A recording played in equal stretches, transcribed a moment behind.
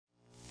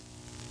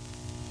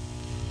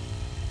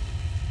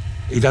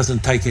He doesn't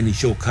take any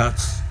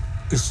shortcuts.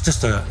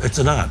 It's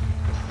an art.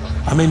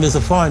 I mean, there's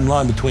a fine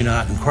line between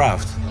art and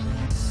craft.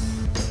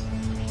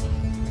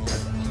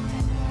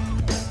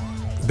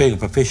 Being a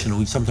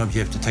professional, sometimes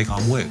you have to take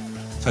on work.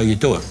 So you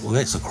do it, well,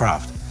 that's a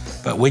craft.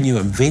 But when you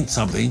invent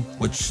something,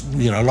 which,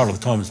 you know, a lot of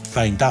the times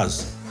Fayne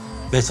does,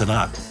 that's an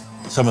art.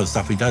 Some of the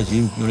stuff he does,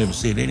 you'll never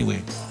see it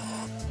anywhere.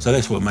 So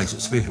that's what makes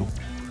it special.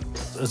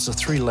 It's a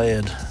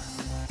 3-layered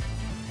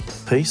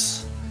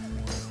piece,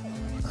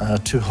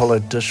 2 hollow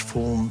dish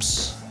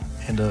forms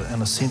and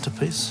a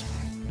centrepiece.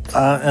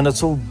 And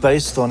it's all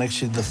based on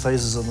actually the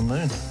phases of the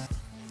moon.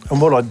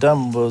 And what I'd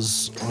done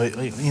was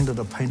I ended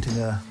up painting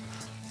a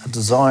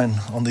design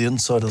on the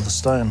inside of the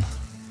stone.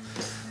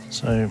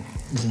 So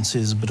you can see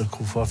there's a bit of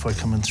kōwhawhai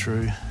coming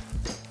through.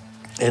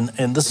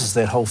 And this is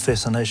that whole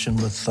fascination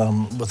with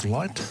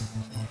light.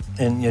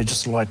 And, you know,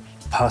 just light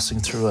passing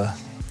through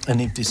an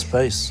empty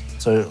space.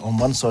 So on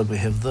one side we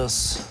have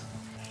this,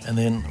 and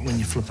then when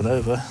you flip it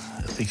over,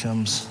 it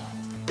becomes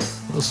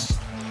this.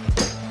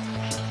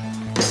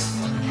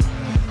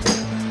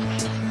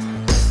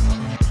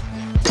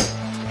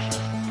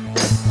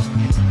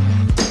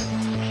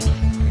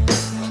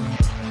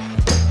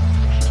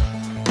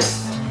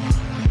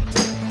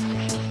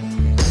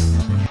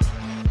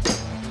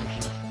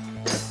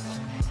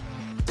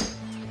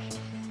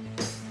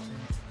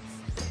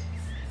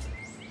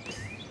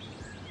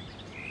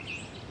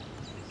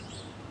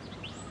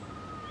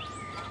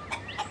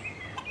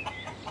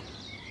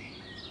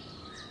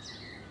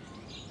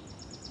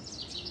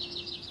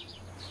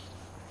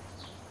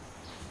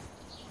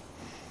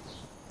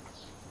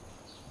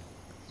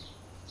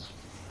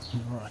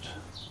 Right.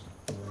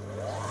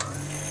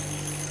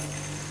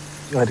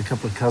 I had a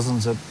couple of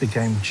cousins that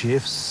became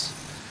chefs.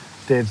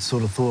 Dad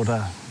sort of thought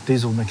a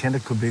diesel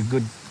mechanic could be a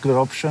good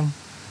option,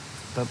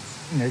 but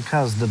you know,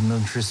 cars didn't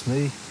interest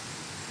me.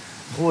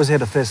 Always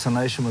had a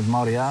fascination with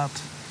Māori art.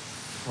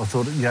 I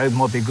thought, you know, it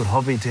might be a good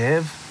hobby to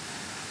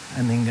have,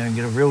 and then go and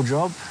get a real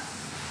job.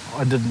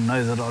 I didn't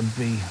know that I'd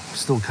be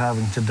still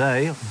carving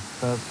today,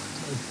 but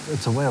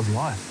it's a way of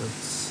life.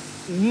 It's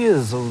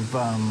years of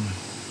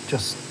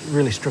just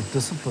really strict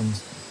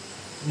disciplines.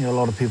 You know, a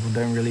lot of people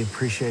don't really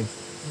appreciate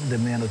the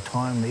amount of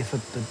time,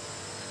 effort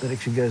that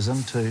actually goes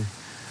into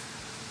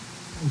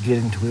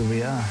getting to where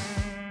we are.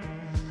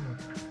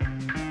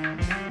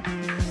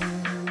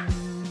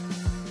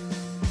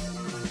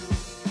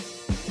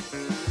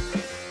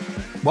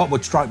 What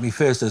would strike me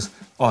first is,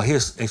 oh,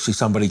 here's actually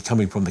somebody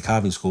coming from the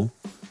carving school,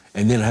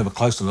 and then I have a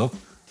closer look.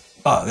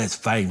 Oh, that's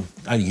Fayne.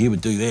 Only he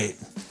would do that.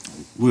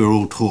 We were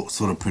all taught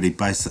sort of pretty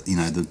basic, you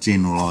know, the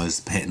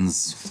generalised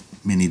patterns,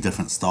 many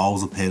different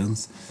styles of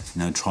patterns,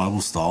 you know,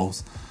 tribal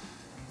styles.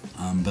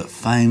 But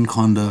Fayne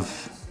kind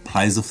of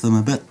plays with them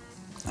a bit,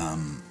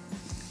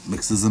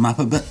 mixes them up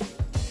a bit.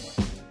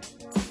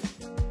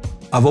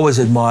 I've always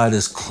admired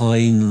his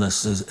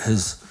cleanness,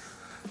 his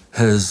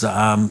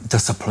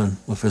discipline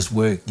with his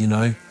work, you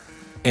know,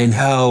 and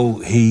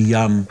how he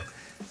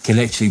can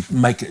actually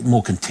make it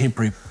more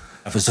contemporary.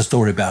 If it's a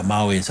story about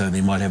Maui, and so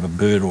they might have a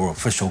bird or a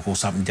fish hook or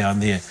something down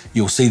there,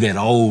 you'll see that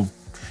old,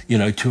 you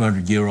know,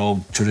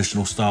 200-year-old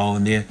traditional style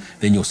in there,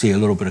 then you'll see a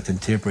little bit of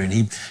contemporary,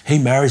 and he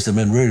marries them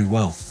in really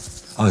well.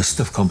 Oh,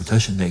 stiff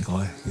competition, that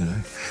guy, you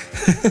know.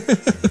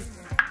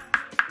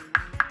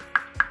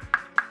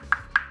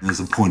 There's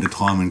a point of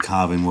time when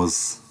carving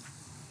was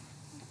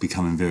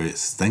becoming very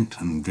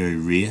extinct and very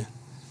rare,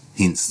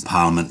 hence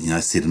Parliament, you know,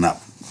 setting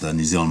up the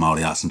New Zealand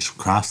Māori Arts and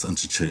Crafts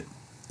Institute.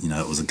 You know,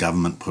 it was a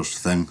government-pushed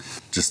thing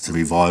just to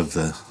revive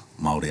the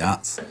Māori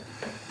arts.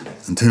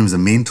 In terms of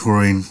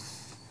mentoring,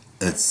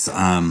 it's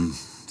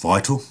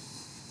vital,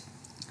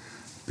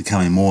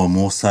 becoming more and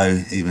more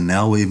so even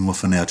now, even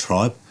within our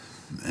tribe.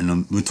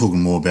 And we're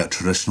talking more about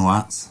traditional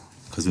arts,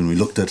 because when we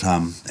looked at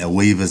our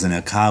weavers and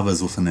our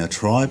carvers within our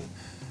tribe,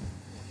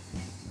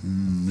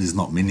 there's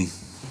not many.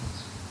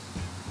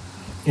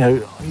 You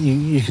know,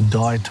 you could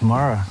die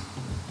tomorrow.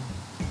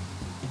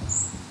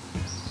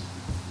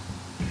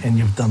 And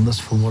you've done this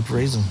for what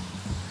reason?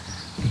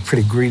 You're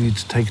pretty greedy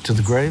to take it to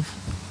the grave.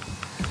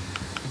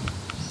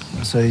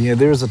 So, yeah,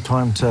 there is a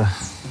time to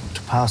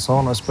pass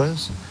on, I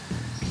suppose.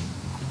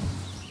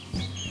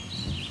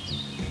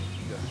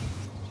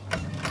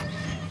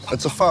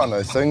 It's a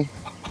whānau thing.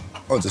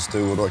 I just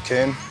do what I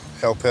can,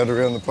 help out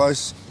around the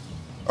place.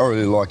 I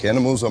really like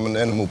animals. I'm an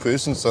animal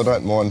person, so I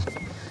don't mind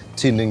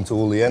tending to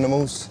all the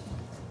animals.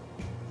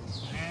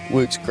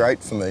 Works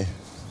great for me.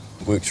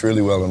 Works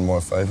really well in my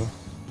favour.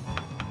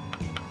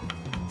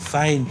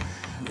 Fayne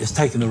has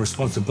taken the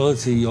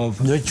responsibility of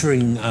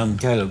nurturing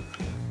Caleb,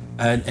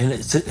 and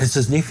it's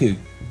his nephew,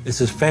 it's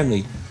his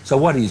family. So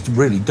what he's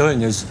really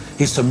doing is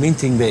he's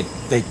cementing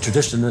that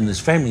tradition in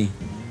his family,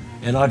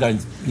 and I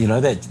don't, you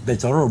know,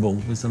 that's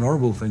honourable. It's an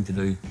honourable thing to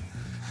do.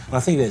 And I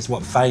think that's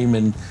what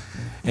Fayne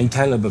and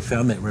Caleb have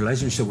found, that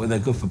relationship where they're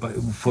good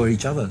for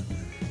each other,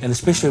 and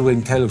especially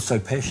when Caleb's so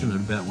passionate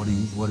about what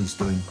he's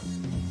doing.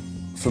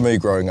 For me,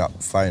 growing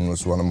up, Fayne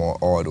was one of my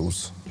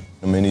idols.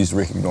 I mean, he's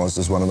recognised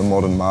as one of the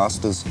modern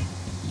masters.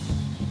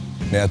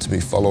 Now to be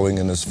following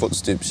in his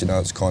footsteps, you know,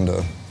 it's kind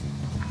of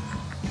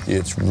Yeah,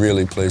 it's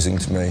really pleasing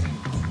to me.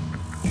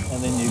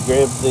 And then you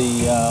grab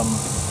the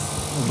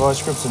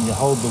vice grips and you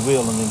hold the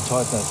wheel and then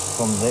tighten it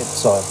from that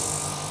side.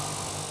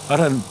 I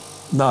don't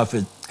know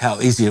how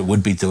easy it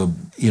would be to,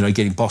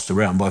 getting bossed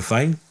around by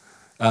Fayne,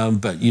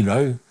 but,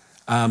 I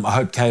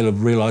hope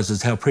Caleb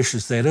realises how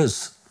precious that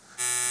is.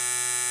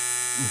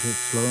 Is it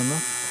slow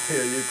enough?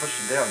 Yeah, you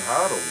pushing down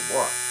hard or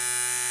what?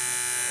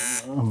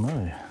 Oh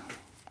no.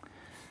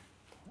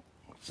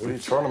 What are you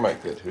trying to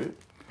make that hurt?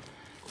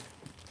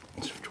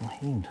 Switch my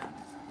hand.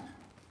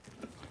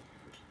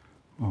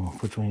 Oh,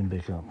 put your hand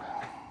back up.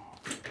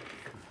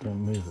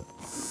 Don't move it.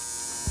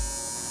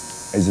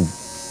 He's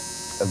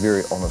a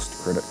very honest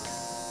critic.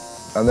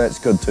 And that's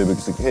good too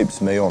because it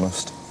keeps me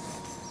honest.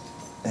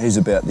 He's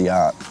about the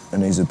art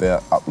and he's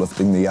about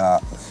uplifting the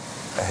art.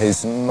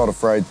 He's not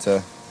afraid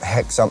to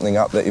hack something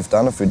up that you've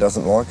done if he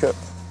doesn't like it.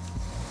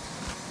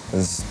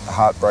 There's a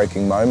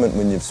heartbreaking moment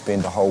when you've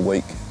spent a whole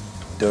week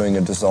doing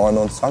a design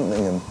on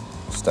something and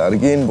start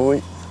again,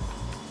 boy.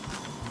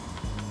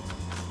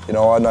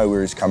 I know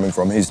where he's coming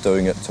from. He's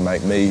doing it to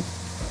make me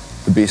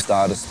the best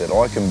artist that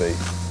I can be.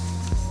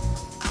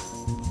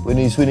 When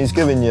he's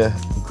giving you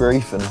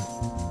grief and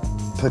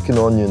picking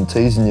on you and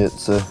teasing you,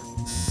 it's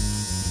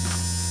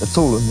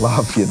all in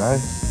love,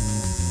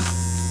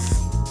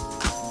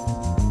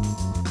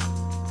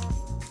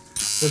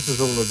 This is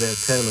all about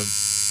Caleb.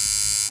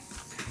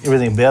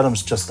 Everything about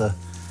him's just a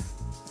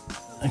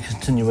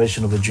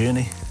continuation of a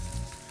journey.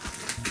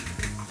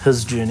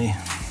 His journey.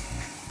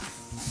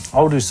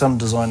 I'll do some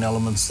design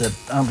elements that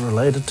aren't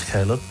related to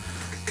Caleb,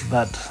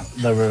 but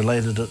they're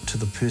related to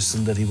the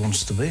person that he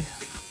wants to be,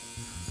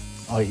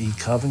 i.e.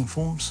 carving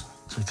forms,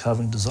 so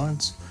carving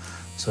designs.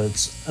 So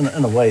it's,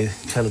 in a way,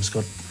 Caleb's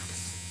got,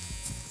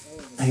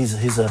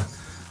 he's a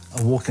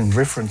walking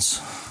reference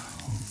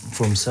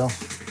for himself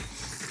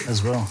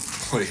as well.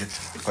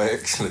 I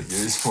actually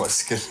use my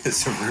skin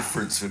as a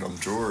reference when I'm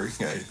drawing,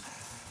 eh?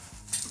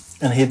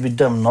 And he'd be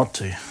dumb not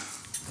to.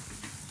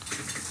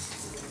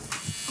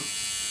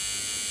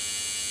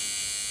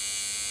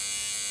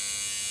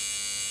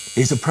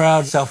 He's a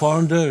proud South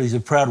Islander, he's a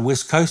proud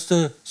West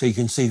Coaster, so you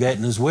can see that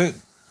in his work.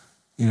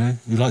 He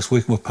likes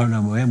working with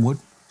Pounamu and wood.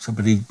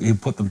 He'll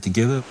put them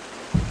together.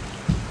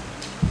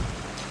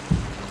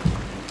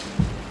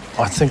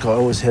 I think I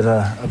always had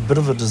a bit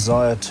of a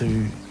desire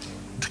to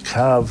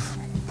carve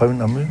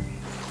Pounamu.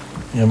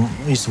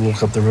 I used to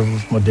walk up the river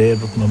with my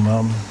dad, with my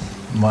mum,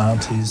 my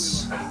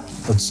aunties.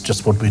 That's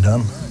just what we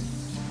done.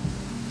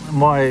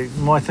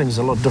 My thing's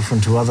a lot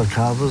different to other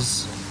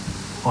carvers.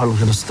 I look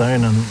at a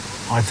stone and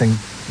I think,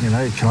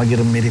 can I get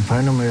a meri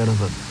Pounamu out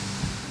of it?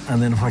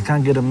 And then if I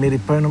can't get a meri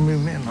Pounamu,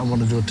 man, I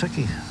want to do a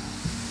tiki.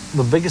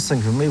 The biggest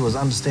thing for me was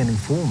understanding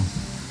form.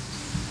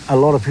 A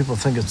lot of people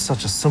think it's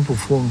such a simple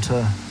form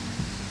to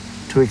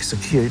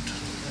execute,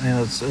 and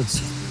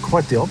it's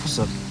quite the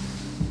opposite.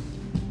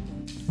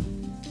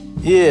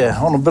 Yeah,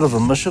 on a bit of a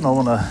mission, I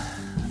want to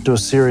do a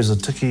series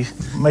of tiki,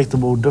 make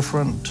them all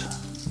different.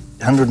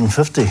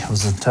 150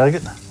 was the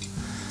target.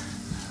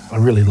 I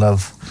really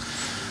love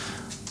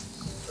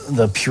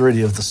the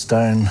purity of the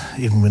stone,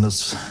 even when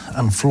it's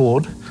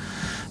unflawed.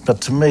 But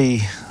to me,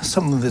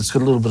 something that's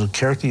got a little bit of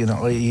character,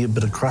 i.e. a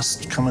bit of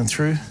crust coming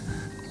through,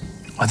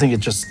 I think it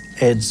just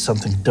adds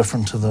something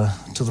different to the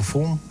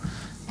form.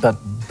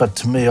 But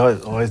to me,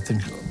 I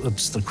think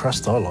it's the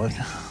crust I like.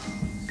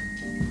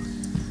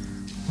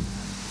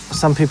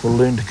 Some people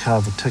learn to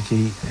carve a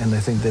tiki and they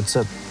think that's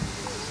it.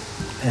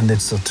 And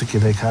that's the tiki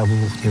they carve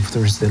for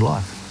the rest of their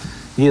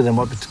life. Yeah, they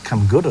might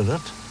become good at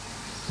it,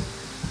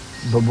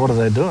 but what are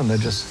they doing? They're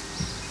just,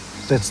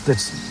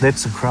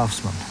 that's a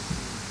craftsman.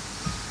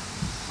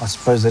 I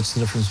suppose that's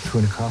the difference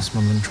between a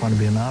craftsman and trying to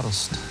be an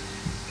artist.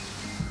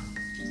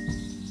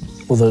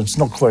 Although it's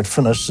not quite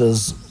finished,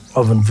 is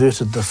I've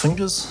inverted the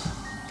fingers,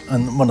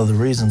 and one of the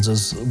reasons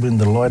is when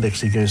the light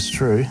actually goes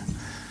through,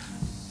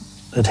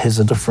 it has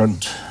a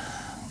different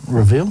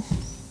reveal.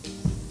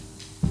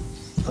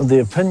 The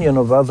opinion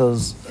of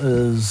others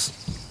is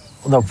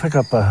they'll pick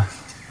up a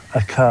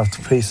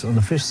carved piece and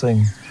the first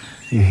thing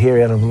you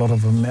hear out of a lot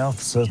of their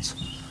mouths is,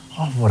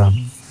 oh, what a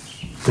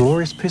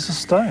glorious piece of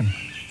stone.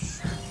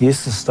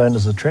 Yes, the stone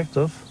is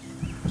attractive,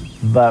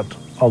 but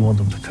I want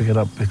them to pick it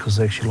up because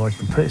they actually like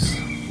the piece.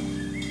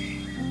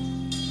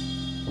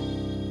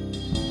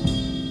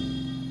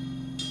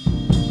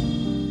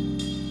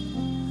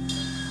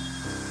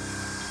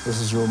 This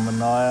is your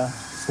manaya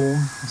form.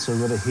 So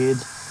we've got a head,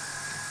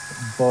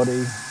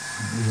 body,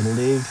 there's a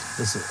leg.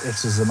 This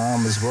acts as an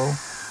arm as well.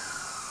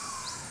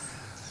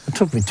 It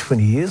took me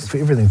 20 years for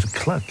everything to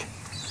click.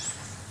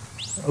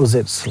 Was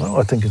that slow?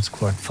 I think it's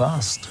quite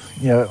fast.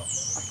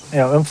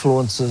 Our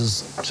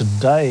influences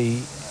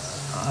today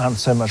aren't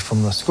so much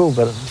from the school,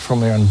 but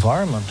from our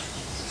environment,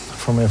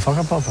 from our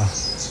whakapapa,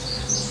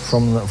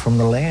 from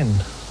the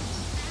land.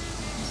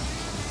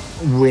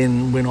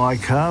 When I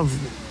carve,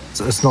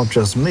 it's not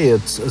just me,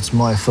 it's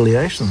my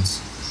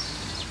affiliations.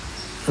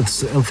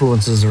 It's the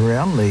influences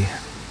around me.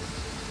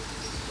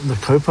 The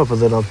kaupapa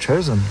that I've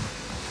chosen.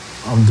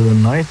 I'm doing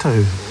Ngāi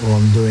Tahu, or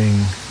I'm doing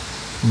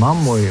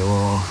mamoi,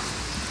 or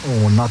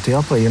or Ngāti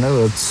Apa, you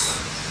know,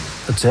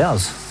 it's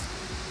ours.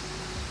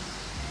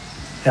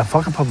 Our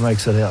whakapapa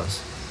makes it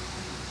ours.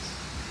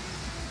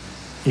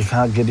 You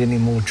can't get any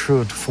more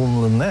true to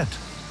form than that.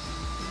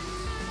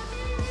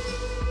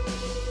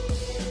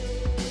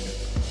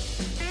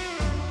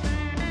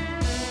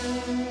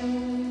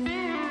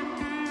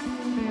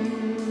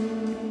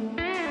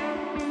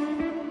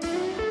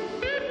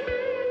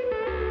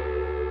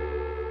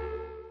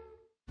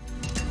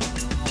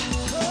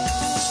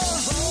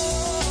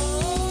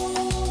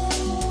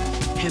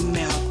 And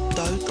now